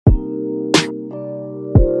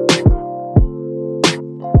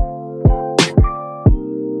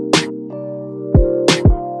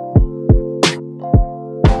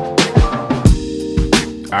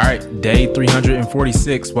right, day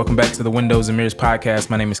 346. Welcome back to the Windows and Mirrors podcast.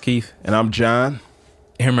 My name is Keith. And I'm John.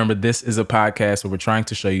 And remember, this is a podcast where we're trying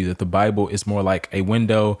to show you that the Bible is more like a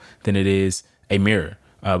window than it is a mirror.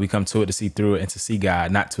 We come to it to see through it and to see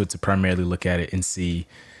God, not to it to primarily look at it and see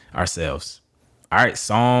ourselves. All right,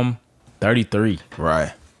 Psalm 33.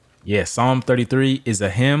 Right. Yeah, Psalm 33 is a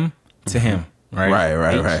hymn to him, right?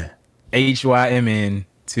 Right. Hymn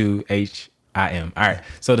to Him. All right.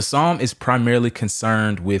 So the psalm is primarily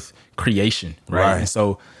concerned with creation, right? And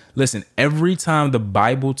so listen, every time the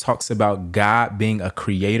Bible talks about God being a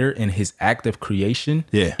creator in his act of creation,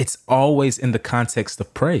 it's always in the context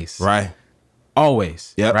of praise. Right.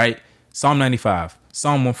 Always. Yep. Right. Psalm 95,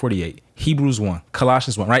 Psalm 148, Hebrews 1,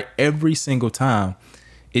 Colossians 1, right? Every single time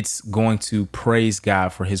it's going to praise God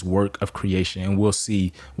for his work of creation. And we'll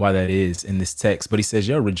see why that is in this text. But he says,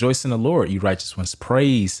 rejoice in the Lord, you righteous ones.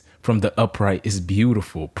 Praise from the upright is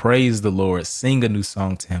beautiful. Praise the Lord. Sing a new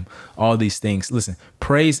song to him. All these things. Listen,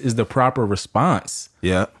 praise is the proper response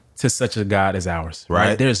to such a God as ours.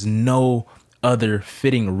 Right? There's no other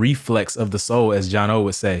fitting reflex of the soul, as John O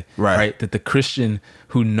would say. Right? That the Christian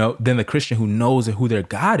who knows who their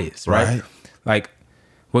God is. Right? Like,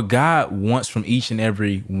 what God wants from each and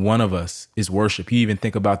every one of us is worship. You even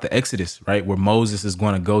think about the Exodus, right? Where Moses is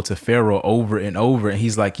going to go to Pharaoh over and over. And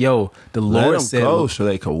he's like, the Lord said, go so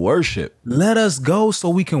they can worship. Let us go so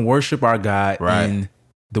we can worship our God in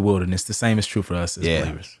the wilderness. The same is true for us as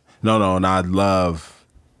believers. No. And I love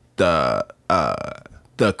the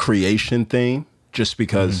creation theme just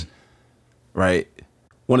because, right?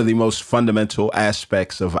 One of the most fundamental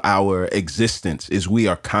aspects of our existence is we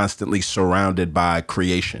are constantly surrounded by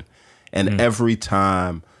creation. And every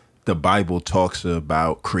time the Bible talks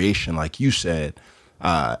about creation, like you said,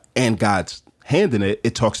 and God's hand in it,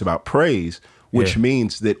 it talks about praise, which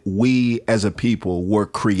means that we as a people were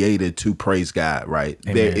created to praise God, right?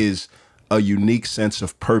 Amen. There is a unique sense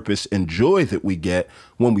of purpose and joy that we get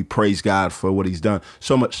when we praise God for what he's done.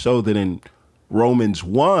 So much so that in Romans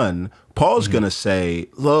 1, Paul's going to say,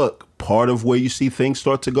 look, part of where you see things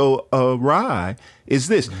start to go awry is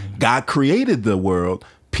this. God created the world.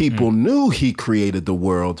 People knew he created the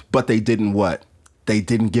world, but they didn't what? They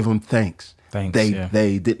didn't give him thanks.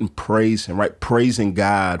 They didn't praise him, right? Praising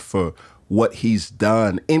God for what he's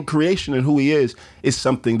done in creation and who he is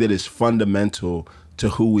something that is fundamental to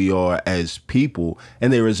who we are as people.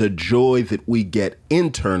 And there is a joy that we get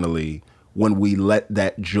internally when we let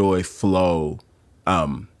that joy flow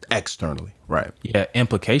externally, right? Yeah,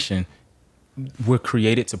 implication, we're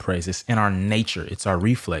created to praise. It's in our nature. It's our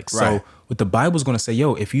reflex. Right. So what the Bible's going to say,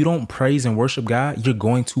 if you don't praise and worship God, you're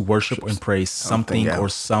going to worship and praise something or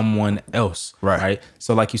someone else. Right.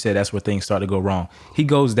 So like you said, that's where things start to go wrong. He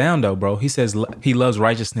goes down though, bro. He says he loves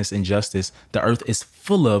righteousness and justice. The earth is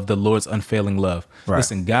full of the Lord's unfailing love. Right.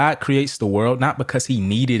 Listen, God creates the world not because he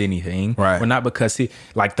needed anything or not because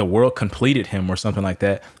the world completed him or something like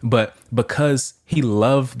that, but because he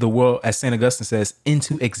loved the world, as St. Augustine says,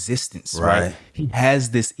 into existence. Right. He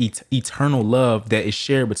has this eternal love that is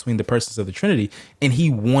shared between the persons of the Trinity, and he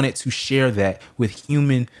wanted to share that with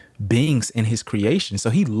human beings in his creation. So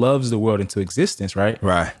he loves the world into existence, right?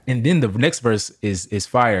 And then the next verse is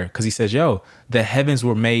fire, because he says, the heavens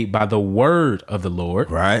were made by the word of the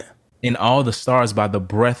Lord, and all the stars by the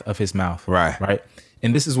breath of his mouth. Right.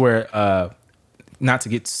 And this is where, not to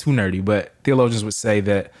get too nerdy, but theologians would say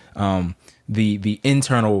that the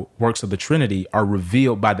internal works of the Trinity are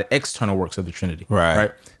revealed by the external works of the Trinity.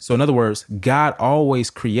 Right. So in other words, God always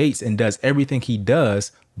creates and does everything he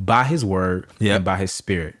does by his word and by his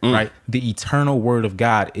spirit. Right. The eternal word of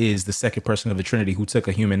God is the second person of the Trinity who took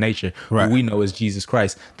a human nature, who we know as Jesus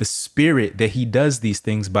Christ. The spirit that he does these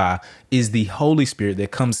things by is the Holy Spirit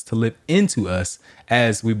that comes to live into us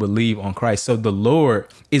as we believe on Christ. So the Lord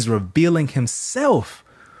is revealing himself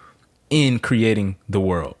in creating the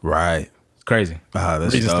world. Crazy.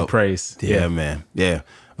 That's reasons dope. To praise. Yeah, man. Yeah.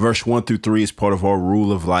 Verse 1-3 is part of our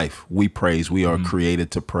rule of life. We praise. We are created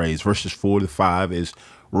to praise. Verses 4-5 is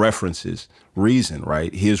references, reason,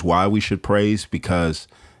 right? Here's why we should praise: because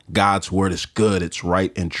God's word is good. It's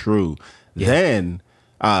right and true. Then,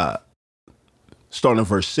 starting in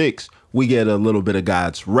verse 6, we get a little bit of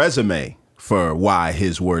God's resume for why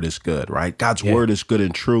his word is good, right? God's word is good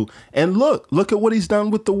and true. And look at what he's done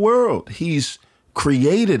with the world. He's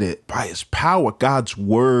created it by his power. God's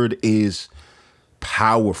word is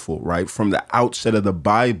powerful, right? From the outset of the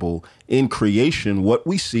Bible, in creation, what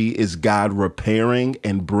we see is God repairing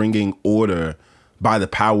and bringing order by the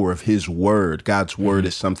power of his word. God's word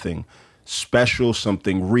is something special,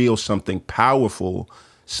 something real, something powerful,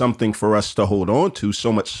 something for us to hold on to,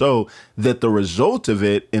 so much so that the result of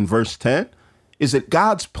it in verse 10 is that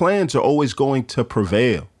God's plans are always going to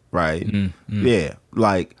prevail, right? Yeah,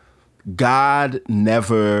 like God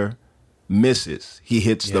never misses. He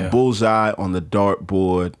hits the bullseye on the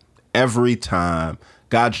dartboard every time.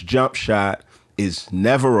 God's jump shot is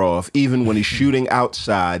never off. Even when he's shooting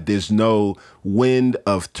outside, there's no wind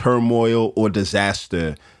of turmoil or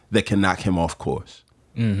disaster that can knock him off course.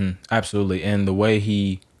 Absolutely. And the way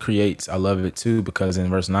he creates, I love it too, because in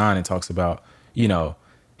verse 9, it talks about,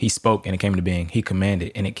 he spoke and it came into being. He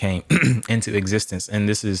commanded and it came into existence. And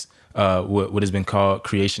this is what has been called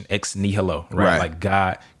creation ex nihilo, right? Like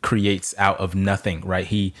God creates out of nothing,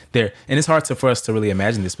 right? And it's hard for us to really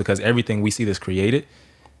imagine this because everything we see that's created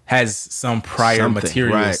has some prior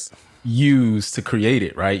materials used to create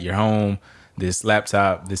it, right? Your home, this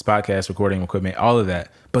laptop, this podcast recording equipment, all of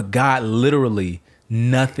that. But God literally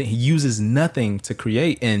he uses nothing to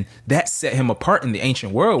create. And that set him apart in the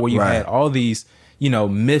ancient world where you had all these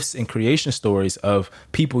myths and creation stories of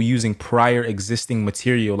people using prior existing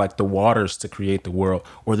material like the waters to create the world,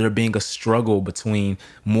 or there being a struggle between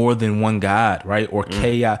more than one God, right? Or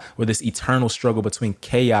chaos, or this eternal struggle between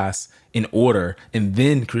chaos and order, and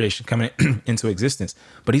then creation coming into existence.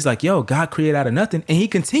 But he's like, God created out of nothing, and he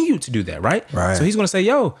continued to do that, right? So he's going to say,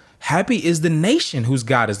 happy is the nation whose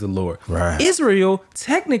God is the Lord. Israel,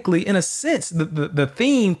 technically, in a sense, the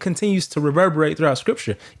theme continues to reverberate throughout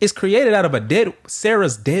Scripture. It's created out of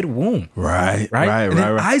Sarah's dead womb. Right.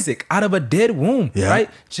 Isaac out of a dead womb. Right.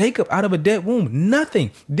 Jacob out of a dead womb.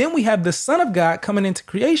 Nothing. Then we have the Son of God coming into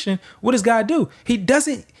creation. What does God do? He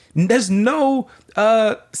doesn't. There's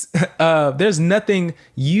nothing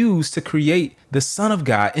used to create the Son of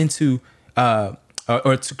God into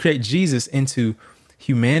or to create Jesus into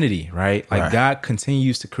humanity, right? Like God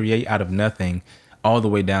continues to create out of nothing all the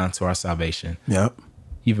way down to our salvation.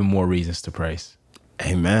 Even more reasons to praise.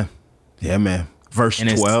 Amen. Yeah, man. Verse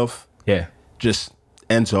 12 just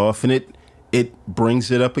ends off, and it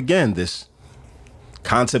brings it up again, this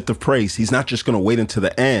concept of praise. He's not just going to wait until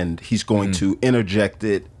the end. He's going to interject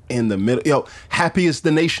it in the middle. Happy is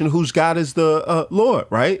the nation whose God is the Lord,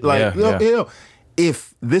 right? Like,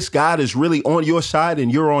 if this God is really on your side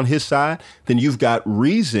and you're on his side, then you've got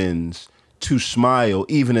reasons to smile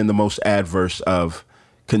even in the most adverse of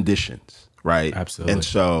conditions, right? Absolutely. And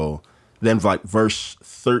so then like verse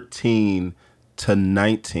 13 to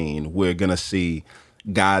 19, we're going to see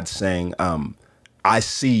God saying, I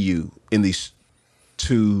see you in these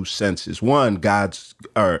two senses. One,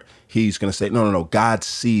 he's going to say, no, God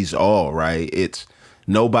sees all, right? It's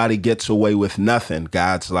nobody gets away with nothing.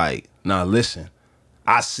 God's like, nah, listen,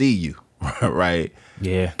 I see you, right?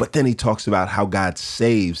 Yeah. But then he talks about how God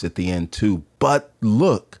saves at the end too. But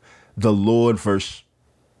look, the Lord, verse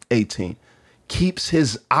 18, keeps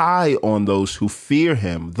his eye on those who fear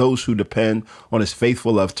him, those who depend on his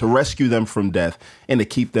faithful love to rescue them from death and to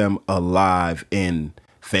keep them alive in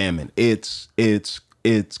famine. It's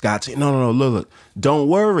God saying, no, look, don't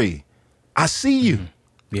worry. I see you.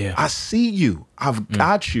 Yeah. I see you. I've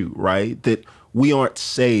got you, right? That we aren't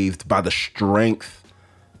saved by the strength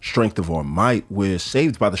of our might. We're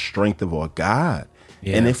saved by the strength of our God.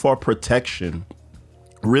 Yeah. And if our protection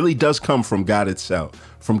really does come from God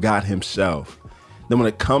itself, from God himself, then when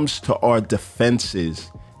it comes to our defenses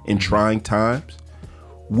in trying times,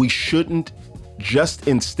 we shouldn't just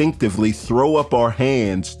instinctively throw up our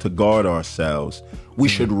hands to guard ourselves. We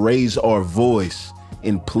should raise our voice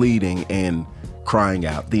in pleading and crying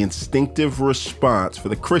out. The instinctive response for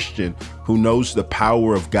the Christian who knows the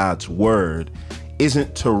power of God's word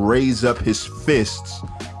isn't to raise up his fists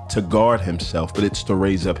to guard himself, but it's to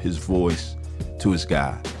raise up his voice to his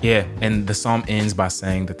God. Yeah, and the psalm ends by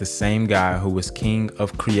saying that the same God who was king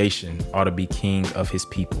of creation ought to be king of his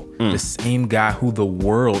people. The same God who the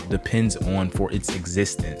world depends on for its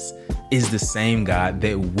existence is the same God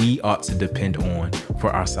that we ought to depend on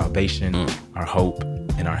for our salvation, our hope,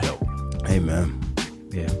 and our help. Amen.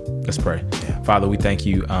 Yeah, let's pray. Yeah. Father, we thank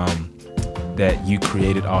you that you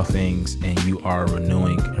created all things and you are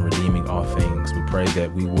renewing and redeeming all things. We pray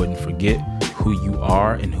that we wouldn't forget who you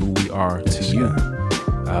are and who we are to you.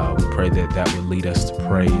 We pray that would lead us to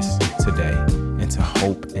praise today and to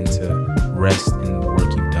hope and to rest in